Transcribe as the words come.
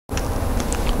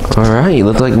Alright,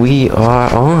 looks like we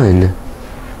are on.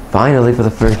 Finally, for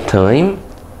the first time.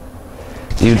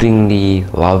 Using the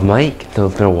lav mic. So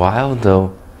it's been a while,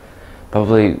 so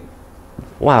probably,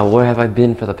 wow, where have I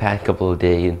been for the past couple of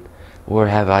days? Where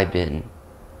have I been?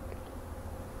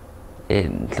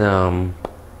 It's a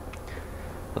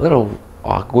little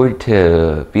awkward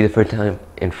to be the first time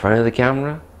in front of the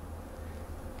camera.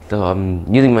 So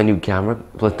I'm using my new camera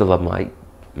plus the lav mic,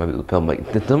 my lapel mic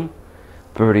system.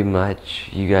 Pretty much,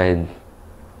 you guys,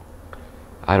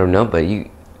 I don't know, but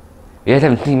you guys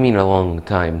haven't seen me in a long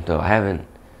time, so I haven't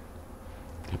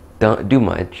do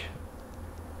much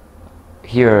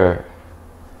here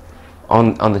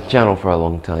on the channel for a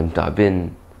long time. So I've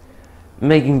been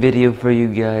making video for you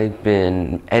guys,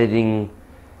 been editing,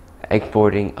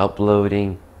 exporting,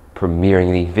 uploading,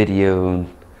 premiering these videos.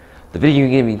 The video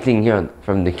you're gonna be seeing here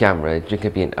from the camera is just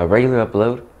gonna be a regular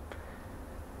upload,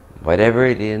 whatever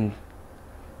it is.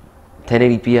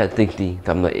 1080p at 60,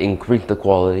 so I'm gonna increase the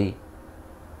quality.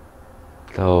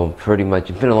 So pretty much,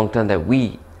 it's been a long time that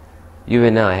you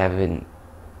and I haven't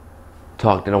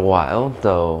talked in a while,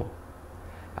 so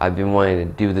I've been wanting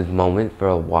to do this moment for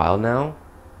a while now.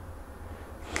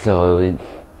 So it's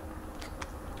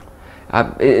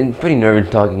pretty nervous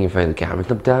talking in front of the camera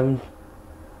sometimes,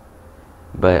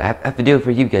 but I have to do it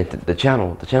for you guys. The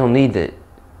channel needs it.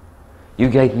 You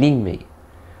guys need me.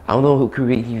 I don't know who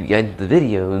created you guys the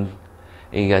videos.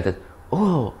 And you guys said,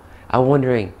 oh, I'm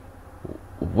wondering,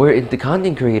 where is the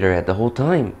content creator at the whole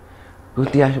time?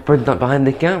 Who's the actual person behind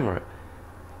the camera?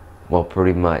 Well,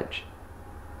 pretty much,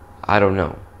 I don't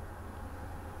know.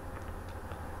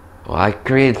 Well, I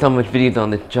created so much videos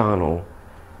on this channel.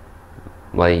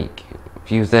 Like, a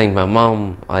few things, my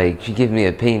mom, she gives me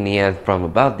a pain in the ass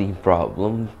about these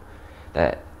problems.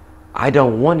 That I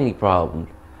don't want any problems.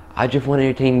 I just want to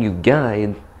entertain you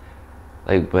guys.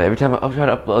 But every time I try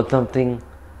to upload something,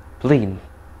 please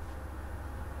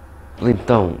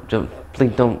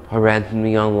don't harass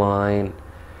me online,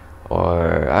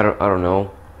 or I don't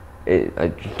know.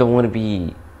 I just don't want to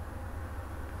be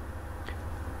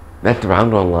messed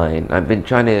around online. I've been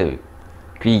trying to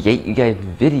create you guys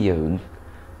videos,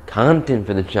 content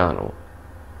for the channel.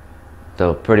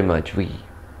 So pretty much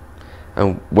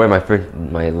I wear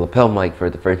my lapel mic for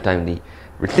the first time. The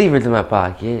receiver's in my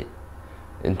pocket.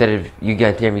 Instead of you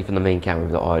guys hearing me from the main camera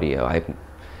with the audio, I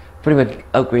pretty much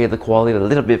upgraded the quality a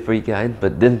little bit for you guys,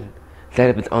 but this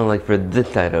setup is on for this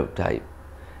setup type.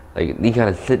 You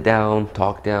kind of sit down,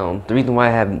 talk down. The reason why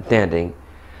I have them standing,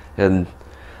 and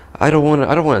I don't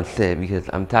want to sit because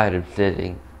I'm tired of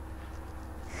sitting.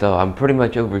 So I'm pretty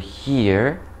much over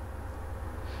here,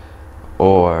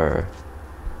 or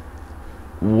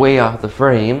way off the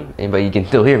frame, but you can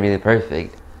still hear me. It's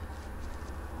perfect.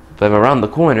 But I'm around the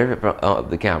corner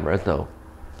of the camera, so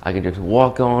I can just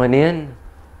walk on in.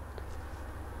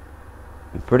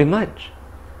 Pretty much.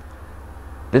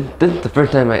 This is the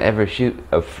first time I ever shoot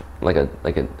a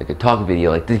talk video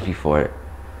like this before.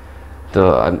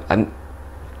 So I'm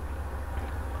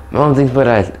one of the things, but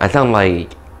I sound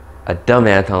like a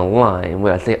dumbass online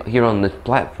when I say here on this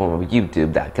platform of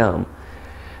YouTube.com.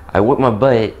 I work my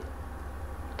butt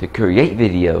to create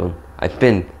video. I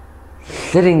spend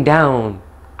sitting down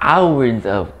hours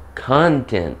of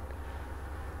content,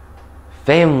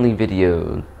 family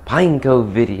videos,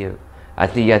 Pinecove videos. I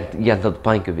see you guys love the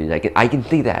Pinecove videos. I can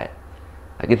see that.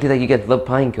 I can see that you guys love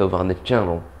Pinecove on the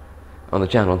channel.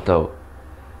 So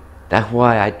that's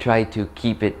why I try to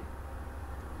keep it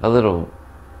a little.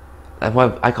 That's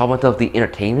why I call myself the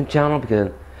entertainment channel,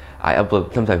 because I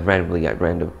upload sometimes randomly.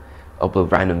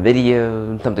 Upload random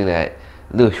videos, something that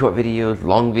little short videos,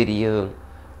 long videos.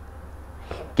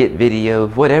 Get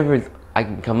videos, whatever I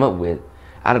can come up with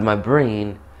out of my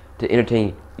brain to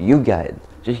entertain you guys,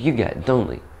 just you guys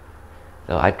only.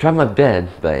 So I try my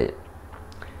best, but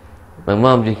my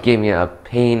mom just gave me a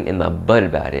pain in the butt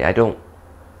about it. I don't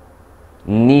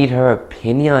need her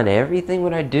opinion on everything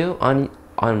what I do on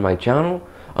my channel,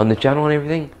 on the channel and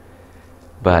everything,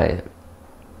 but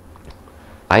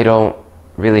I don't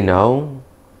really know.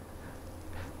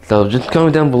 So just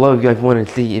comment down below if you guys want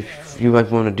to see if you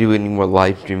guys want to do any more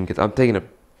live streaming, because I'm taking a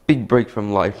big break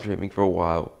from live streaming for a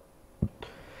while.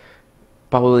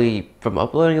 Probably from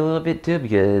uploading a little bit too,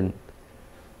 because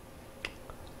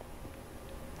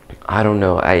I don't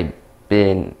know, I've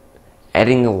been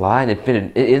editing a lot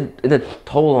and it's a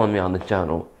toll on me on the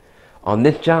channel. On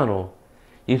this channel,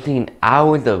 you've seen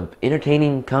hours of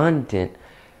entertaining content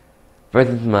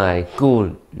versus my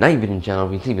cool night vision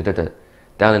channel. You see, but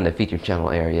down in the featured channel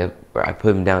area where I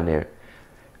put them down there.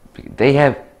 They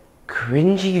have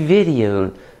cringy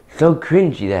videos, so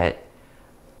cringy that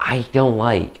I don't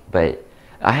like, but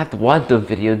I have to watch those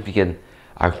videos because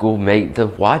our school made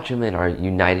them watch them and our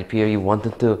United period wants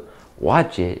them to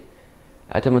watch it.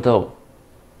 I tell myself,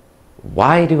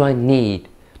 why do I need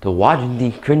to watch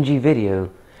these cringy videos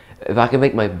if I can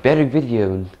make my better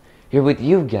videos here with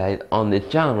you guys on this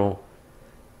channel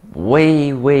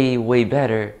way, way, way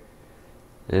better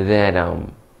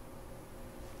than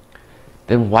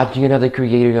watching another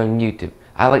creator on YouTube.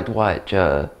 I like to watch,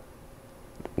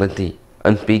 let's see,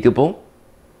 Unspeakable,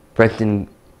 Preston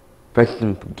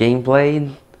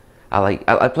gameplay.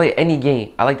 I play any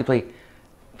game. I like to play,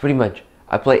 pretty much,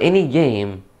 I play any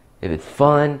game if it's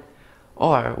fun,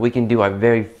 or we can do our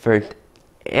very first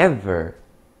ever,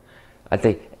 I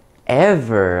think,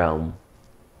 ever,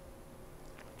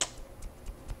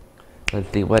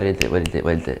 let's see, what is it,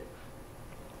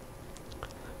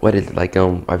 like,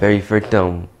 our very first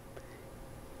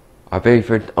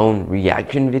own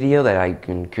reaction video that I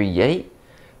can create,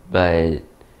 but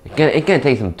it's gonna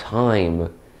take some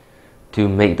time to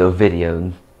make those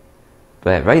videos.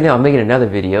 But right now I'm making another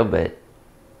video, but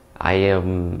I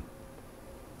am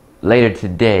later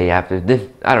today, after this,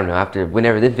 I don't know, after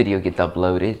whenever this video gets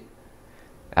uploaded,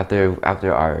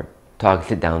 after our talk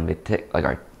sit down with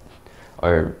like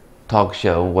our talk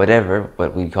show, whatever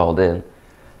what we called it,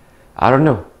 I don't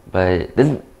know, but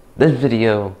this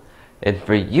video is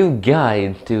for you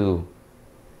guys to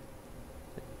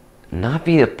not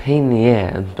be a pain in the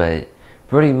ass, but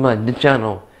pretty much the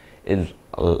channel is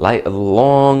like a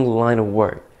long line of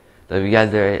work. So if you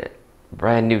guys are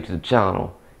brand new to the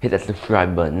channel, hit that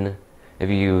subscribe button. If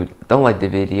you don't like the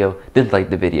video, dislike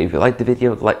the video. If you like the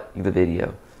video, like the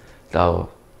video.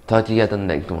 So talk to you guys on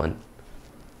the next one.